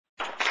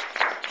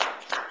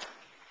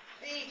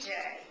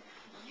Vijay,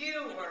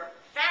 you were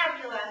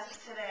fabulous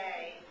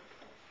today.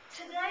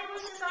 Today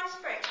was his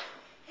icebreaker.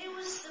 He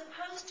was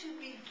supposed to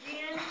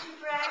begin to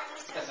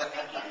practice his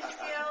speaking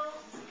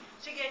skills,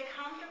 to get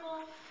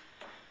comfortable.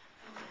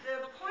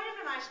 The point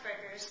of an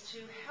icebreaker is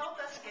to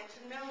help us get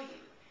to know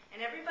you.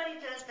 And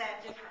everybody does that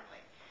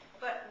differently.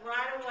 But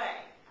right away,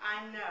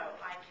 I know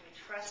I can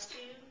trust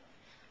you.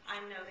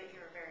 I know that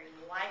you're a very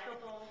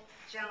likable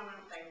gentleman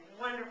with a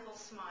wonderful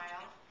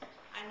smile.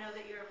 I know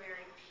that you're a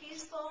very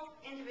peaceful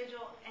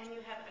individual, and you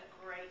have a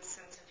great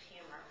sense of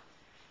humor.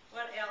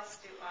 What else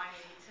do I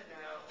need to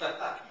know?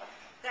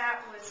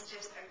 That was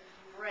just a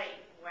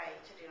great way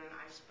to do an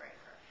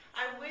icebreaker.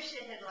 I wish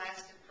it had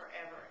lasted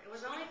forever. It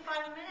was only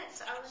 5 minutes.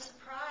 I was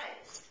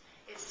surprised.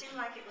 It seemed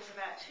like it was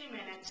about 2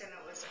 minutes, and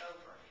it was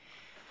over.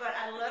 But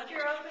I loved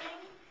your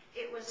opening.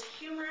 It was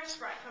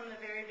humorous right from the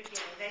very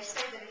beginning. They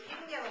say that if you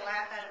can get a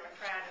laugh out of a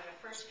crowd in the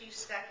first few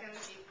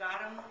seconds, you've got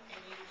them,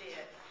 and you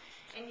did.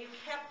 And you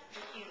kept the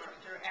humor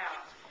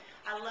throughout.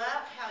 I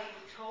loved how you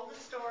told the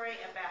story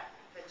about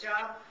the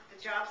job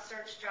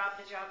search,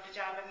 the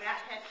job, and that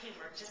had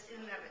humor just in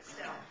and of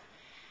itself.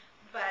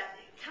 But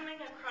coming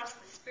across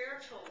the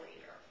spiritual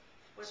leader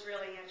was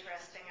really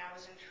interesting. I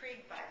was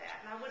intrigued by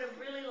that. And I would have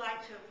really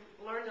liked to have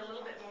learned a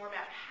little bit more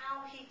about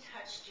how he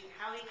touched you,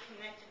 how he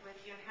connected with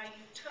you, and how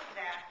you took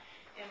that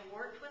and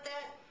worked with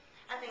it.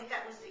 I think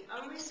that was the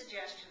only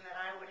suggestion that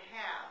I would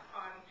have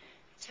on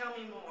tell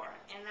me more.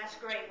 And that's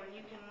great when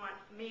you can want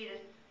me to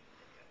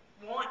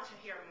want to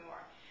hear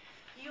more.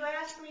 You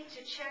asked me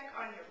to check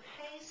on your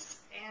pace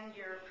and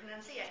your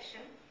pronunciation.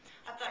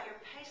 I thought your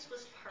pace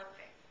was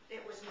perfect.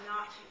 It was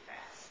not too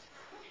fast.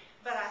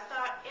 But I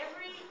thought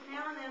every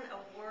now and then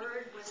a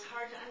word was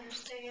hard to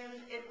understand.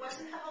 It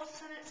wasn't the whole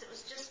sentence. It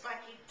was just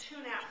like you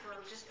tune out for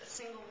just a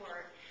single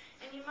word.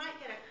 And you might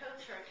get a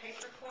coach or a tape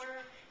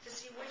recorder to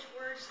see which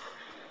words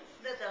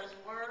that those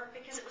were,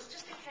 because it was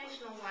just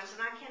occasional ones. And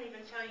I can't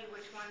even tell you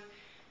which one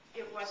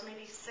it was,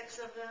 maybe 6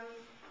 of them.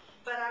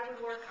 But I would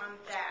work on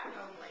that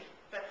only.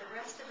 But the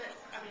rest of it,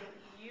 I mean,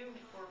 you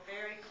were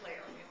very clear.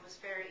 It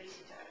was very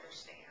easy to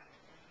understand.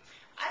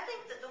 I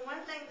think that the one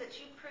thing that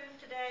you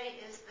proved today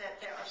is that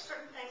there are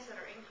certain things that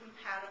are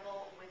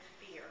incompatible with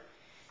fear,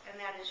 and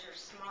that is your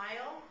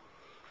smile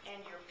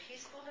and your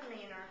peaceful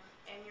demeanor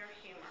and your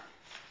humor.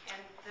 And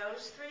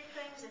those 3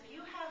 things, if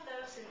you have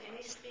those in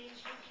any speech,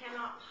 you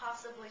cannot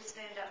possibly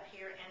stand up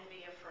here and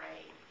be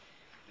afraid.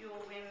 You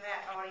will win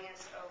that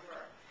audience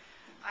over.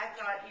 I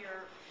thought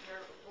your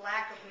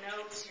lack of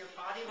notes, your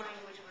body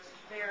language was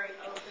very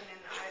over